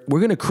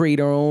to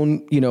create our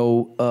own,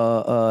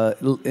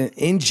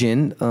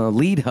 engine,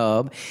 Lead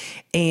Hub,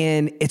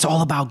 and it's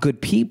all about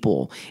good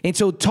people. And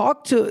so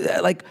talk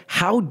to,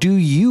 how do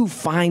you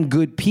find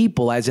good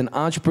people as an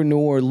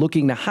entrepreneur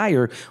looking to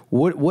hire?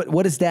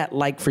 What is that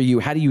like for you?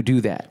 How do you do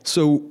that?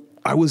 So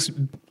I was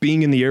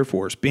being in the Air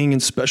Force, being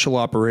in special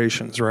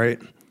operations, right?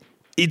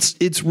 It's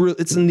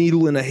a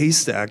needle in a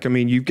haystack. I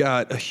mean, you've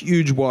got a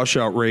huge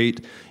washout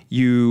rate.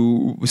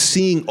 You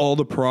seeing all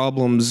the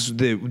problems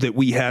that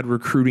we had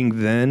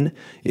recruiting then,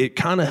 it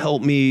kind of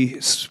helped me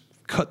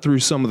cut through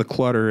some of the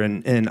clutter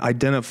and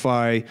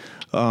identify,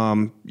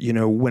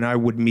 when I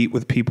would meet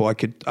with people,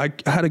 I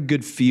had a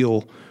good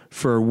feel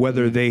for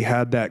whether they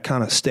had that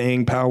kind of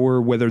staying power,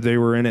 whether they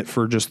were in it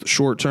for just the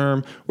short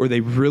term or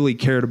they really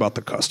cared about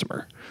the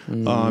customer.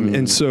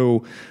 And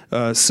so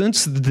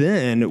since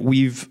then,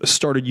 we've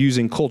started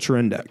using Culture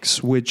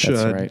Index, which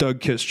Doug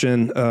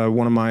Kitchen,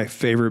 one of my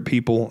favorite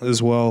people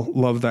as well,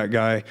 love that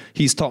guy.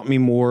 He's taught me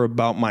more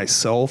about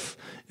myself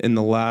in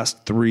the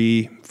last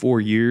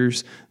 3-4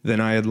 years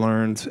than I had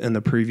learned in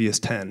the previous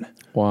 10.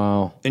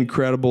 Wow.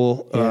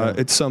 Incredible. Yeah.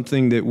 It's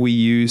something that we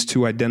use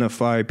to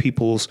identify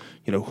people's,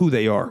 who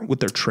they are,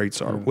 what their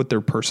traits are, what their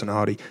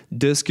personality.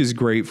 DISC is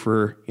great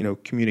for,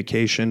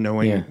 communication,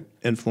 knowing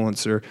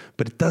influencer,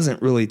 but it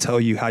doesn't really tell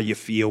you how you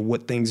feel,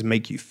 what things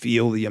make you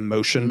feel, the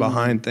emotion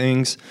behind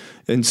things.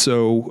 And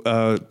so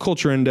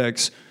Culture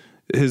Index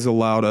has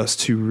allowed us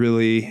to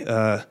really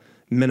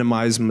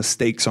minimize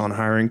mistakes on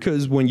hiring,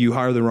 because when you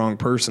hire the wrong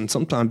person,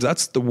 sometimes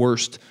that's the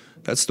worst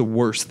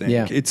thing.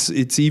 Yeah.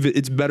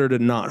 It's better to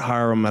not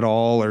hire them at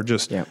all, or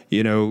just,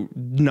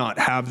 not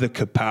have the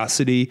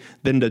capacity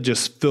than to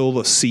just fill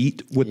the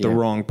seat with the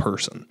wrong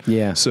person.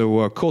 Yeah.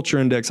 So Culture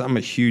Index, I'm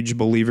a huge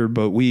believer,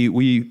 but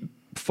we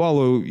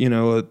follow,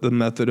 the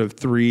method of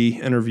 3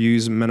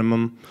 interviews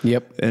minimum.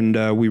 Yep.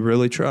 And we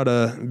really try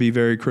to be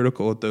very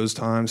critical at those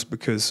times,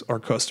 because our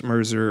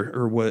customers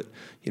are what,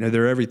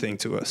 they're everything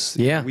to us.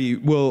 Yeah.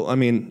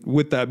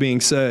 With that being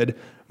said,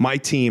 my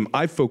team,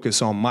 I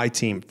focus on my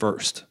team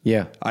first.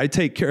 Yeah. I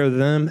take care of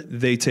them.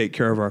 They take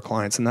care of our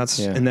clients, and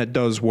that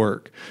does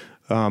work.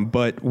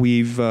 But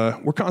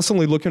we're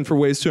constantly looking for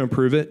ways to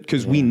improve it,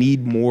 because we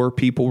need more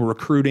people.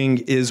 Recruiting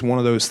is one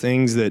of those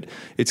things that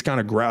it's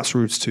kind of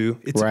grassroots too.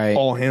 It's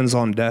all hands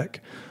on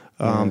deck.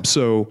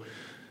 So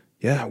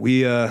yeah,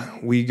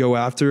 we go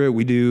after it.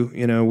 We do,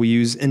 we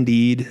use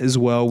Indeed as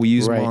well. We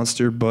use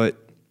Monster, but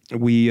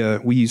we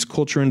use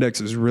Culture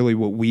Index is really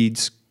what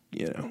weeds,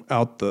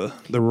 out the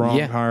wrong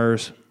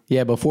hires.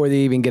 Yeah, before they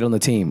even get on the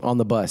team, on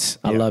the bus.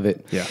 I love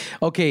it. Yeah.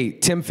 Okay,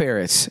 Tim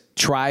Ferriss,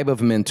 Tribe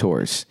of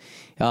Mentors.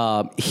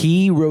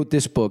 He wrote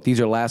this book. These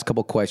are the last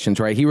couple questions,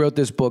 right? He wrote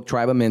this book,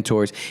 Tribe of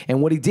Mentors.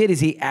 And what he did is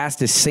he asked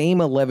the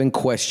same 11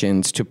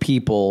 questions to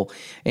people,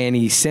 and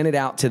he sent it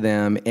out to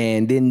them.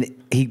 And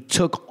then he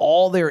took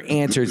all their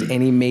answers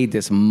and he made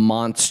this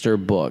monster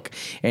book.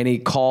 And he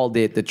called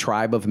it The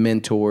Tribe of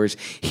Mentors.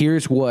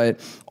 Here's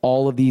what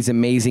all of these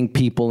amazing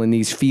people in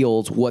these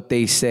fields, what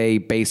they say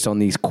based on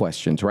these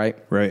questions, right?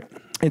 Right.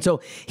 And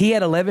so he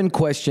had 11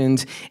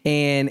 questions,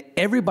 and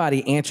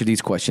everybody answered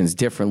these questions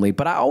differently.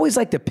 But I always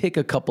like to pick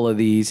a couple of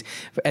these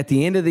at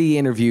the end of the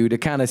interview to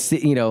kind of,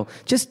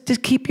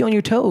 just keep you on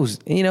your toes,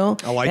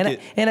 I like it.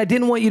 And I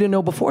didn't want you to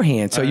know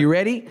beforehand. So you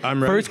ready?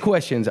 I'm ready. First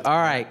questions. All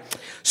right.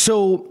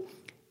 So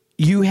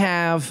you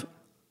have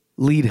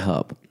Lead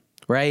Hub.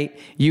 Right?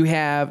 You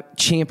have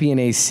Champion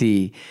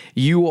AC.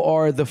 You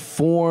are the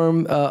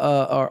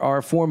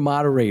our form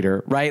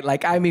moderator, right?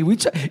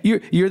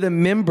 You're the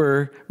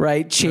member,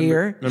 right?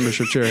 Chair.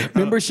 Membership chair.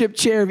 Membership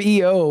chair of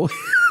EO.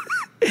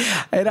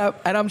 And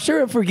I'm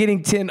sure I'm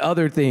forgetting 10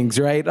 other things,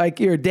 right? Like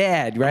you're a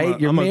dad, right?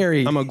 You're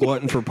married. I'm a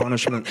glutton for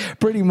punishment.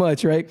 Pretty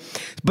much, right?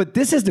 But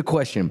this is the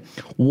question.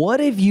 What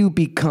have you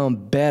become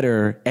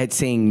better at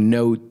saying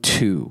no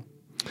to?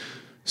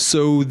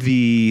 So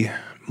the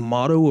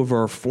motto of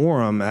our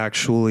forum,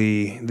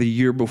 actually, the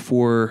year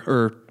before,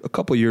 or a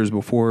couple of years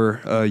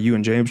before you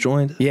and James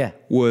joined,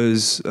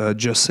 was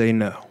just say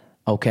no.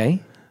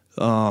 Okay.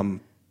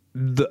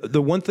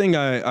 The one thing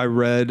I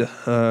read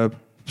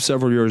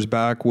several years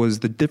back was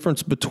the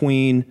difference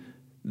between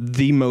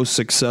the most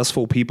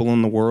successful people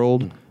in the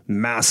world,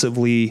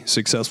 massively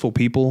successful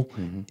people,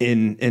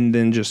 and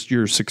then just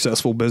your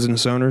successful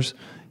business owners,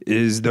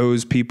 is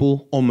those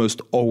people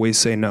almost always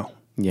say no.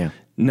 Yeah.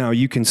 Now,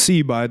 you can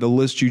see by the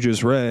list you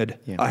just read,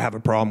 I have a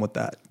problem with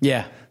that.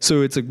 Yeah.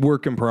 So it's a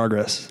work in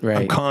progress. Right.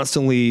 I'm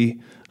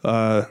constantly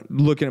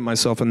looking at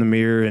myself in the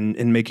mirror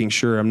and making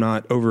sure I'm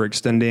not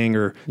overextending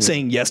or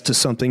saying yes to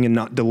something and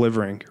not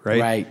delivering,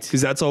 right? Right.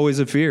 Because that's always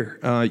a fear.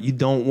 You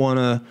don't want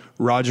to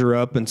Roger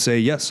up and say,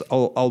 yes,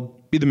 I'll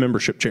be the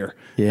membership chair,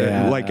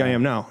 like I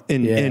am now.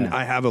 And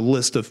I have a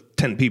list of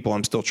 10 people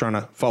I'm still trying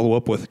to follow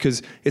up with,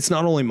 because it's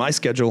not only my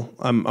schedule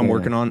I'm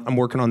working on, I'm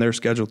working on their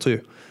schedule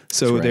too.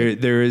 So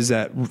there is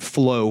that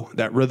flow,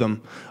 that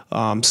rhythm.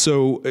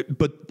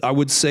 But I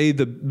would say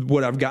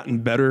what I've gotten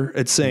better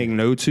at saying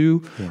no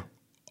to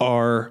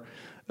are,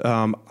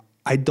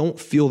 I don't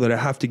feel that I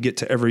have to get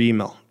to every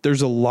email.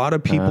 There's a lot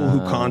of people who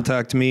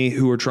contact me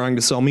who are trying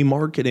to sell me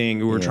marketing,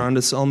 who are trying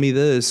to sell me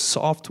this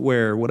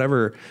software,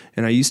 whatever.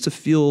 And I used to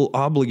feel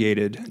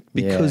obligated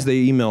because they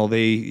email,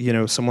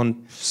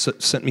 someone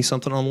sent me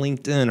something on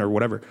LinkedIn or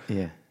whatever.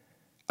 Yeah.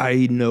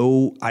 I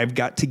know I've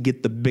got to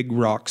get the big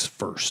rocks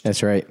first.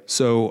 That's right.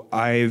 So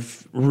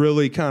I've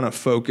really kind of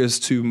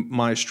focused to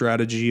my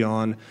strategy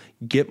on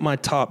get my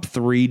top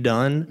 3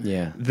 done.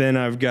 Yeah. Then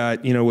I've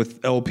got,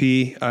 with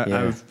LP,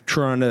 I'm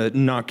trying to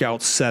knock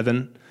out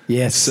 7.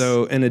 Yes.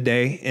 So in a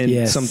day,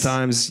 and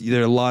sometimes there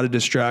are a lot of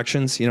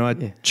distractions.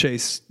 I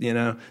chase,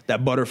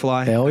 that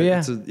butterfly. Hell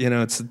yeah.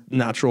 It's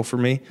natural for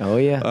me. Oh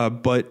yeah.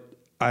 But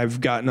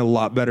I've gotten a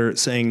lot better at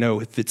saying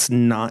no if it's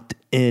not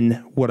in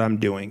what I'm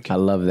doing. I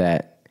love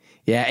that.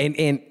 Yeah,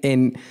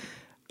 and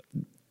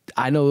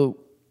I know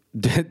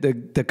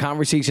the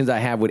conversations I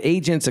have with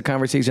agents, the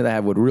conversations I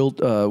have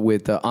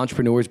with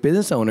entrepreneurs,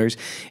 business owners,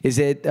 is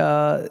that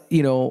I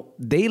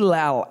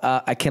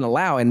can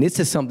allow, and this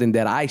is something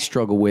that I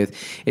struggle with,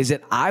 is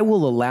that I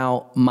will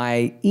allow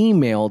my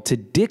email to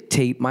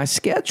dictate my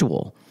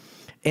schedule.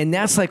 And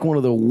that's like one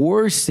of the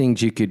worst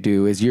things you could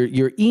do is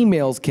your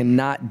emails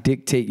cannot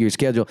dictate your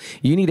schedule.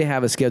 You need to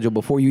have a schedule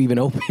before you even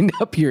open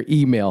up your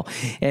email.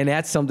 And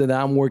that's something that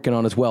I'm working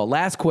on as well.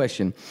 Last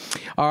question.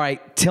 All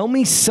right. Tell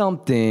me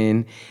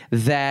something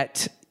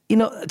that,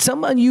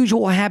 some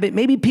unusual habit,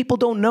 maybe people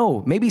don't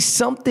know, maybe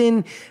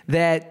something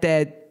that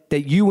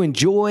you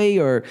enjoy,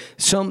 or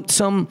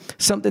something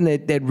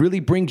that really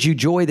brings you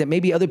joy that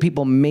maybe other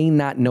people may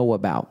not know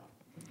about.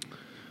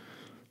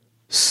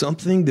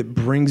 Something that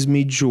brings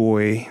me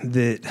joy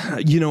that,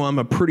 I'm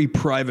a pretty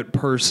private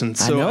person.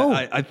 So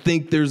I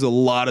think there's a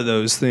lot of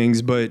those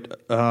things,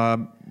 but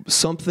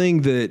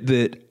something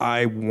that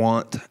I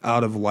want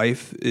out of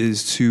life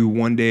is to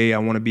one day I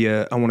want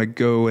to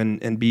go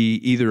and be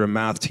either a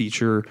math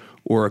teacher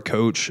or a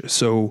coach.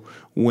 So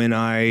when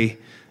I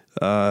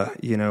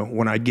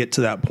get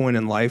to that point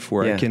in life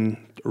where I can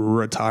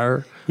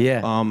retire, I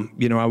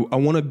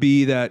want to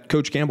be that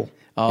Coach Campbell.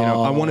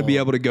 I want to be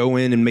able to go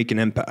in and make an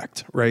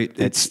impact, right?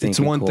 It's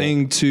one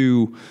thing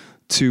to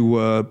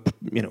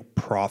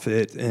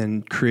profit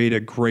and create a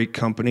great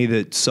company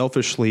that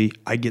selfishly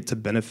I get to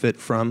benefit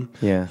from.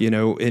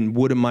 And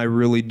what am I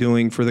really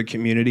doing for the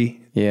community?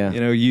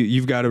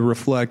 You've got to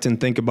reflect and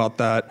think about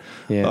that.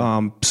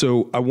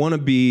 So I want to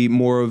be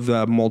more of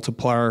that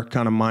multiplier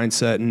kind of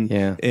mindset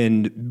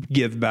and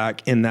give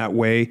back in that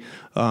way.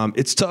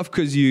 It's tough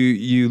because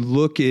you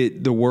look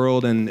at the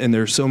world and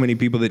there's so many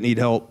people that need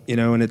help,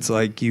 and it's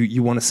like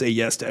you want to say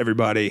yes to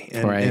everybody,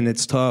 and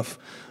it's tough.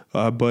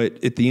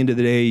 But at the end of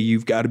the day,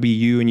 you've got to be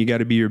you, and you got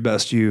to be your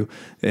best you.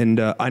 And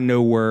I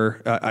know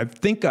where I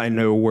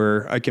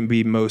can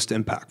be most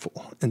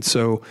impactful. And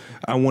so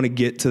I want to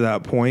get to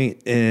that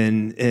point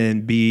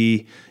and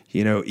be,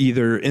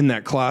 either in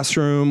that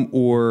classroom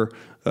or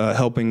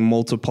helping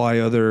multiply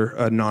other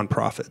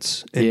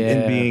nonprofits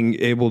and being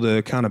able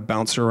to kind of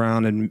bounce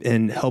around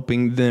and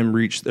helping them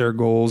reach their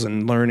goals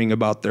and learning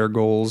about their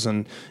goals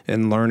and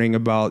learning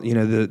about,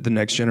 the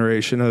next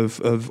generation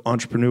of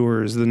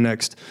entrepreneurs, the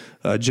next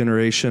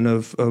generation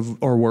of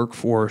our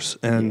workforce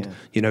and,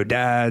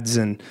 dads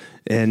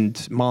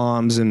and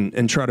moms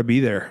and try to be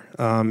there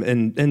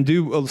and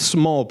do a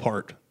small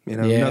part,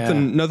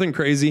 nothing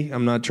crazy.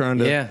 I'm not trying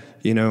to,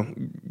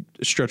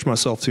 stretch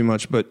myself too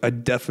much, but I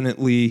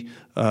definitely,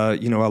 I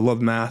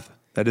love math.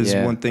 That is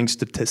one thing,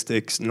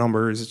 statistics,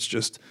 numbers.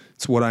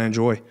 It's what I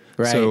enjoy.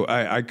 Right. So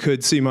I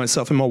could see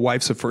myself, and my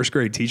wife's a first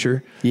grade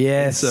teacher.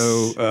 Yes.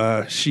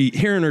 So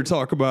hearing her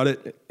talk about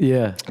it,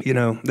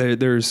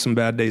 there's some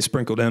bad days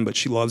sprinkled in, but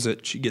she loves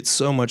it. She gets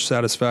so much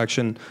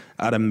satisfaction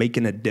out of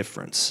making a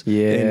difference.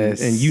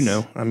 Yes. And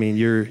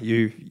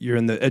you're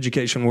in the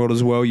education world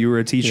as well. You were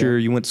a teacher.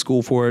 You went to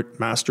school for it,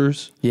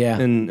 master's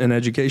in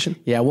education.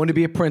 Yeah, I wanted to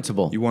be a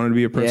principal. You wanted to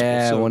be a principal.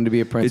 Yeah, so I wanted to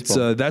be a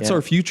principal. That's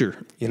our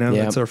future.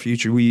 That's our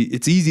future.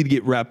 It's easy to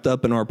get wrapped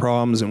up in our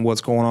problems and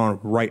what's going on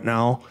right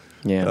now.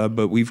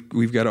 But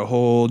we've got a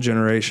whole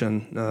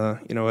generation,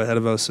 ahead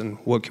of us, and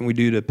what can we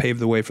do to pave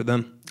the way for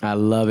them? I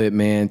love it,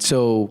 man.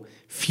 So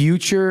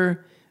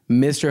future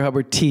Mr.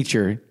 Hubbard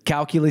teacher,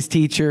 calculus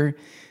teacher,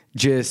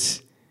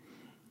 just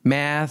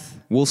math,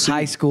 we'll see.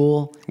 High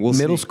school,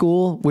 middle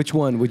school. Which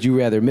one would you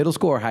rather, middle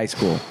school or high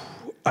school?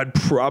 I'd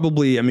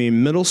probably,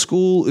 middle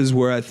school is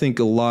where I think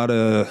a lot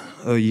of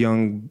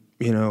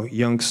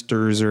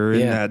youngsters are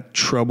in that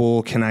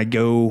trouble. Can I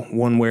go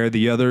one way or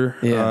the other?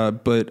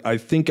 But I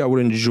think I would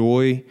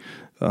enjoy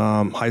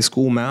high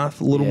school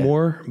math a little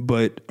more,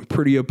 but I'm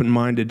pretty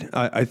open-minded.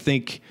 I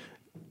think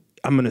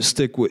I'm going to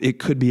stick with, it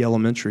could be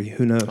elementary.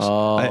 Who knows?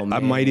 I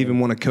might even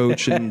want to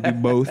coach and do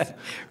both.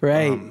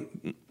 Right.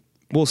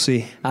 We'll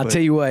see. I'll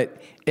tell you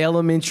what,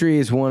 elementary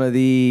is one of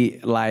the,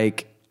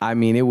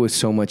 it was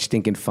so much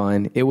stinking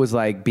fun. It was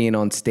like being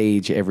on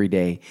stage every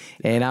day.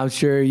 And I'm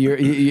sure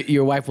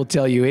your wife will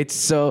tell you,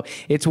 it's one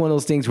of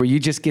those things where you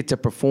just get to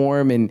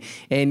perform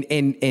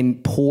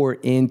and pour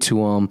into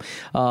them.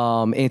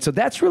 And so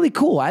that's really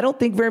cool. I don't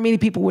think very many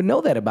people would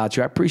know that about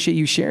you. I appreciate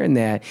you sharing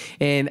that.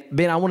 And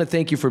Ben, I want to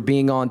thank you for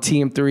being on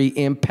TM3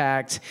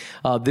 Impact.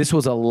 This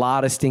was a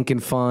lot of stinking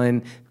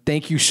fun.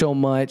 Thank you so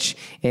much,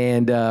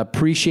 and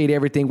appreciate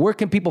everything. Where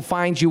can people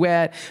find you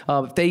at?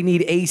 If they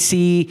need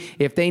AC,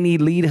 if they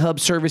need Lead Hub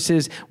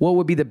services, what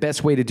would be the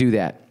best way to do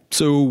that?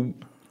 So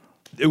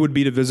it would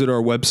be to visit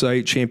our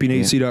website,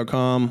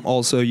 championac.com.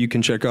 Also, you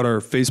can check out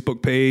our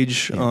Facebook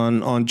page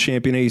on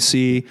Champion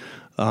AC.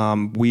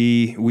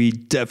 We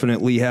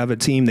definitely have a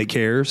team that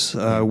cares.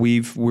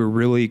 We're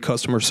really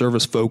customer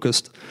service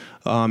focused.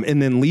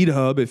 And then Lead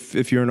Hub,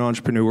 if you're an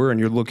entrepreneur and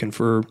you're looking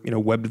for,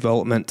 web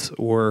development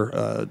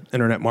or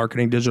internet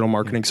marketing, digital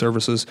marketing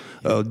services,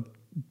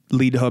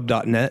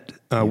 leadhub.net.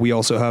 We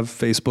also have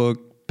Facebook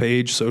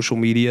page, social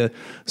media.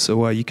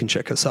 So you can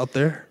check us out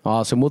there.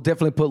 Awesome. We'll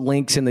definitely put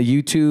links in the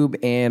YouTube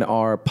and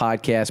our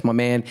podcast. My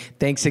man,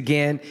 thanks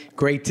again.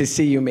 Great to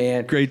see you,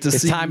 man. Great to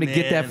see you, It's time to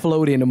get that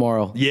float in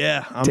tomorrow.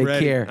 Yeah, I'm Take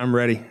ready. care. I'm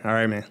ready. All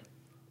right, man.